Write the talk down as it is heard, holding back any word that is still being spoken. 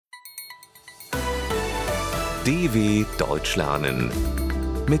DW Deutsch lernen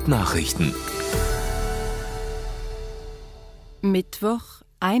mit Nachrichten. Mittwoch,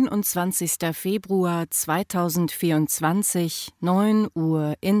 21. Februar 2024, 9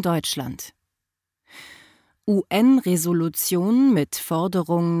 Uhr in Deutschland. UN-Resolution mit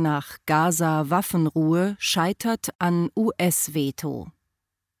Forderung nach Gaza-Waffenruhe scheitert an US-Veto.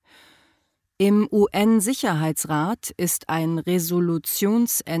 Im UN-Sicherheitsrat ist ein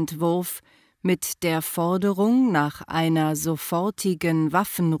Resolutionsentwurf mit der Forderung nach einer sofortigen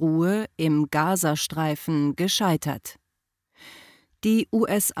Waffenruhe im Gazastreifen gescheitert. Die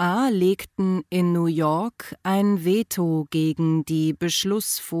USA legten in New York ein Veto gegen die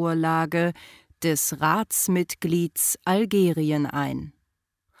Beschlussvorlage des Ratsmitglieds Algerien ein.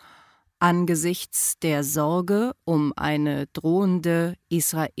 Angesichts der Sorge um eine drohende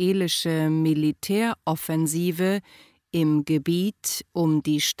israelische Militäroffensive im Gebiet um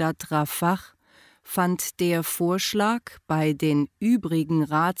die Stadt Rafah fand der Vorschlag bei den übrigen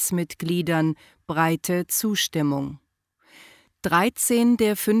Ratsmitgliedern breite Zustimmung. 13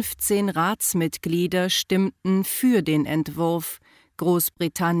 der 15 Ratsmitglieder stimmten für den Entwurf,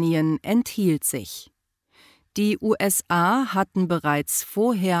 Großbritannien enthielt sich. Die USA hatten bereits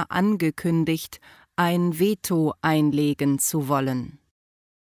vorher angekündigt, ein Veto einlegen zu wollen.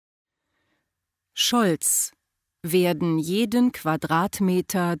 Scholz: werden jeden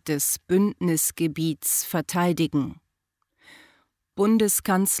Quadratmeter des Bündnisgebiets verteidigen.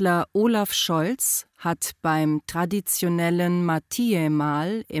 Bundeskanzler Olaf Scholz hat beim traditionellen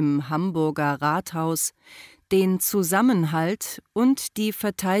Matthäemahl im Hamburger Rathaus den Zusammenhalt und die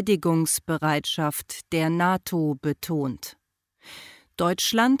Verteidigungsbereitschaft der NATO betont.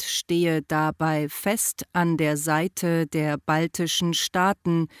 Deutschland stehe dabei fest an der Seite der baltischen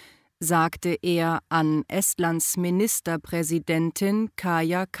Staaten, sagte er an Estlands Ministerpräsidentin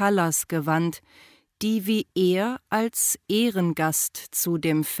Kaja Kallas gewandt, die wie er als Ehrengast zu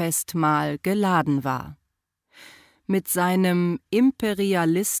dem Festmahl geladen war. Mit seinem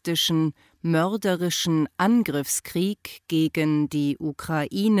imperialistischen, mörderischen Angriffskrieg gegen die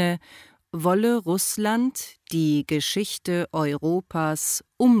Ukraine wolle Russland die Geschichte Europas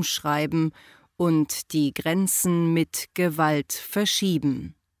umschreiben und die Grenzen mit Gewalt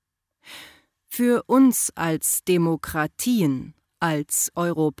verschieben. Für uns als Demokratien, als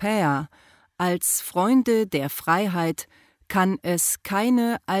Europäer, als Freunde der Freiheit kann es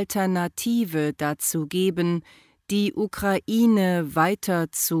keine Alternative dazu geben, die Ukraine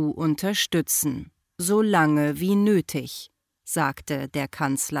weiter zu unterstützen, so lange wie nötig, sagte der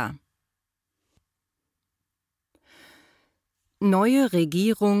Kanzler. Neue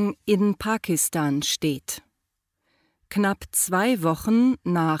Regierung in Pakistan steht. Knapp 2 Wochen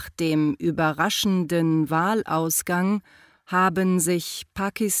nach dem überraschenden Wahlausgang haben sich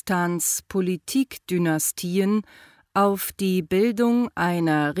Pakistans Politikdynastien auf die Bildung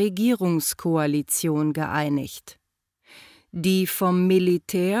einer Regierungskoalition geeinigt. Die vom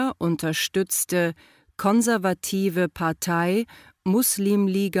Militär unterstützte konservative Partei Muslim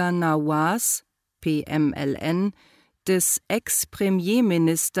Liga Nawaz, PMLN, des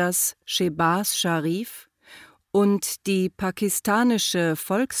Ex-Premierministers Shehbaz Sharif und die pakistanische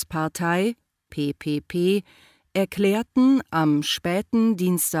Volkspartei, PPP, erklärten am späten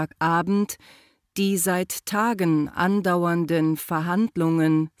Dienstagabend, die seit Tagen andauernden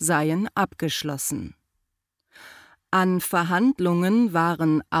Verhandlungen seien abgeschlossen. An Verhandlungen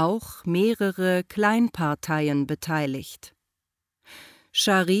waren auch mehrere Kleinparteien beteiligt.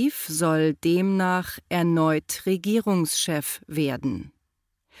 Sharif soll demnach erneut Regierungschef werden.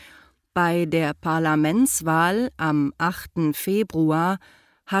 Bei der Parlamentswahl am 8. Februar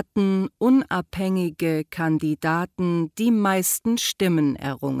hatten unabhängige Kandidaten die meisten Stimmen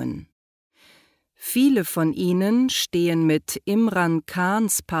errungen. Viele von ihnen stehen mit Imran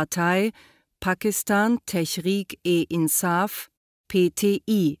Khans Partei Pakistan Tehreek-e-Insaf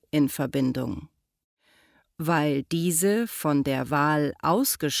 (PTI) in Verbindung. Weil diese von der Wahl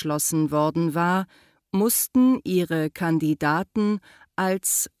ausgeschlossen worden war, mussten ihre Kandidaten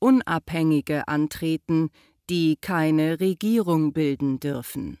als Unabhängige antreten, die keine Regierung bilden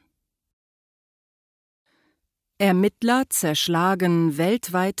dürfen. Ermittler zerschlagen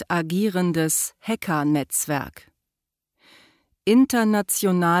weltweit agierendes Hackernetzwerk.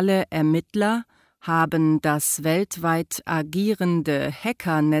 Internationale Ermittler haben das weltweit agierende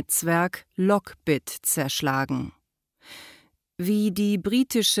Hackernetzwerk Lockbit zerschlagen. Wie die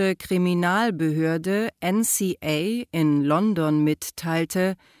britische Kriminalbehörde NCA in London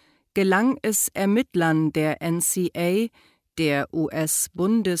mitteilte, gelang es Ermittlern der NCA, der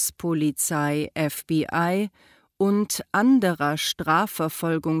US-Bundespolizei FBI und anderer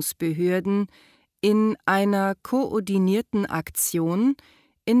Strafverfolgungsbehörden in einer koordinierten Aktion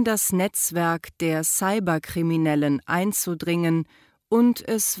in das Netzwerk der Cyberkriminellen einzudringen und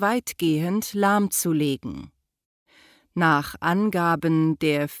es weitgehend lahmzulegen. Nach Angaben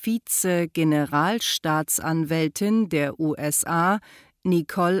der Vize-Generalstaatsanwältin der USA,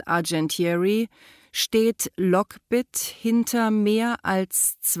 Nicole Argentieri, steht Lockbit hinter mehr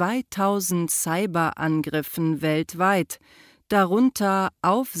als 2000 Cyberangriffen weltweit, darunter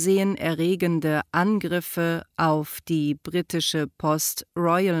aufsehenerregende Angriffe auf die britische Post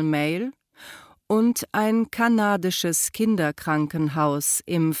Royal Mail und ein kanadisches Kinderkrankenhaus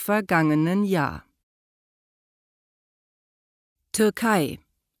im vergangenen Jahr. Türkei: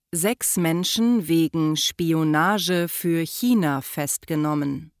 6 Menschen wegen Spionage für China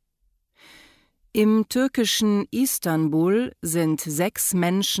festgenommen. Im türkischen Istanbul sind 6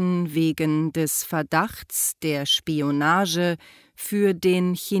 Menschen wegen des Verdachts der Spionage für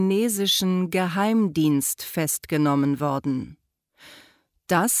den chinesischen Geheimdienst festgenommen worden.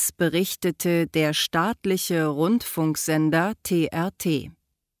 Das berichtete der staatliche Rundfunksender TRT.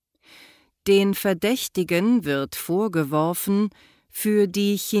 Den Verdächtigen wird vorgeworfen, für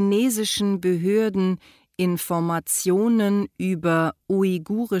die chinesischen Behörden Informationen über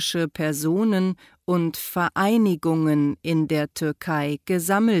uigurische Personen und Vereinigungen in der Türkei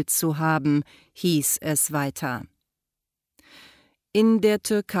gesammelt zu haben, hieß es weiter. In der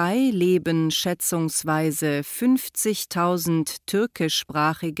Türkei leben schätzungsweise 50.000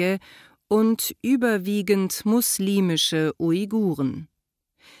 türkischsprachige und überwiegend muslimische Uiguren.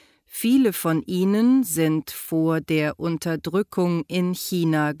 Viele von ihnen sind vor der Unterdrückung in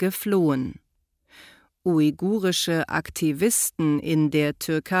China geflohen. Uigurische Aktivisten in der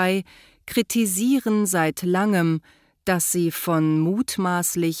Türkei kritisieren seit langem, dass sie von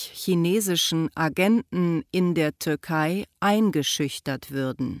mutmaßlich chinesischen Agenten in der Türkei eingeschüchtert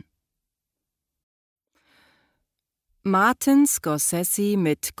würden. Martin Scorsese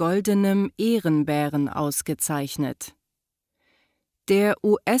mit goldenem Ehrenbären ausgezeichnet. Der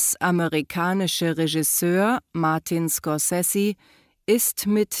US-amerikanische Regisseur Martin Scorsese ist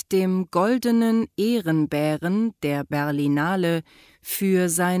mit dem Goldenen Ehrenbären der Berlinale für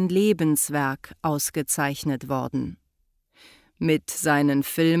sein Lebenswerk ausgezeichnet worden. Mit seinen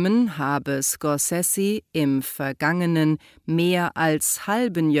Filmen habe Scorsese im vergangenen mehr als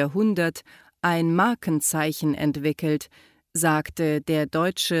halben Jahrhundert ein Markenzeichen entwickelt, sagte der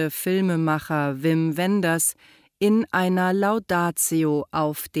deutsche Filmemacher Wim Wenders in einer Laudatio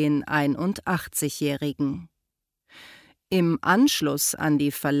auf den 81-Jährigen. Im Anschluss an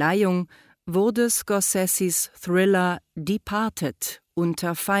die Verleihung wurde Scorseses Thriller Departed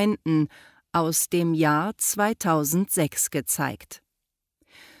unter Feinden aus dem Jahr 2006 gezeigt.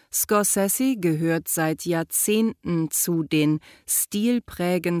 Scorsese gehört seit Jahrzehnten zu den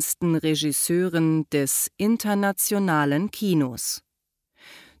stilprägendsten Regisseuren des internationalen Kinos.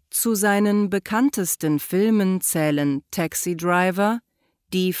 Zu seinen bekanntesten Filmen zählen Taxi Driver,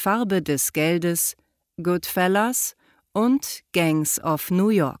 Die Farbe des Geldes, Goodfellas und Gangs of New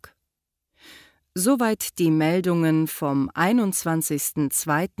York. Soweit die Meldungen vom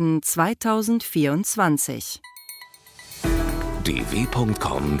 21.02.2024.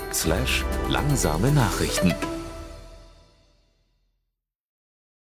 dw.com/langsame Nachrichten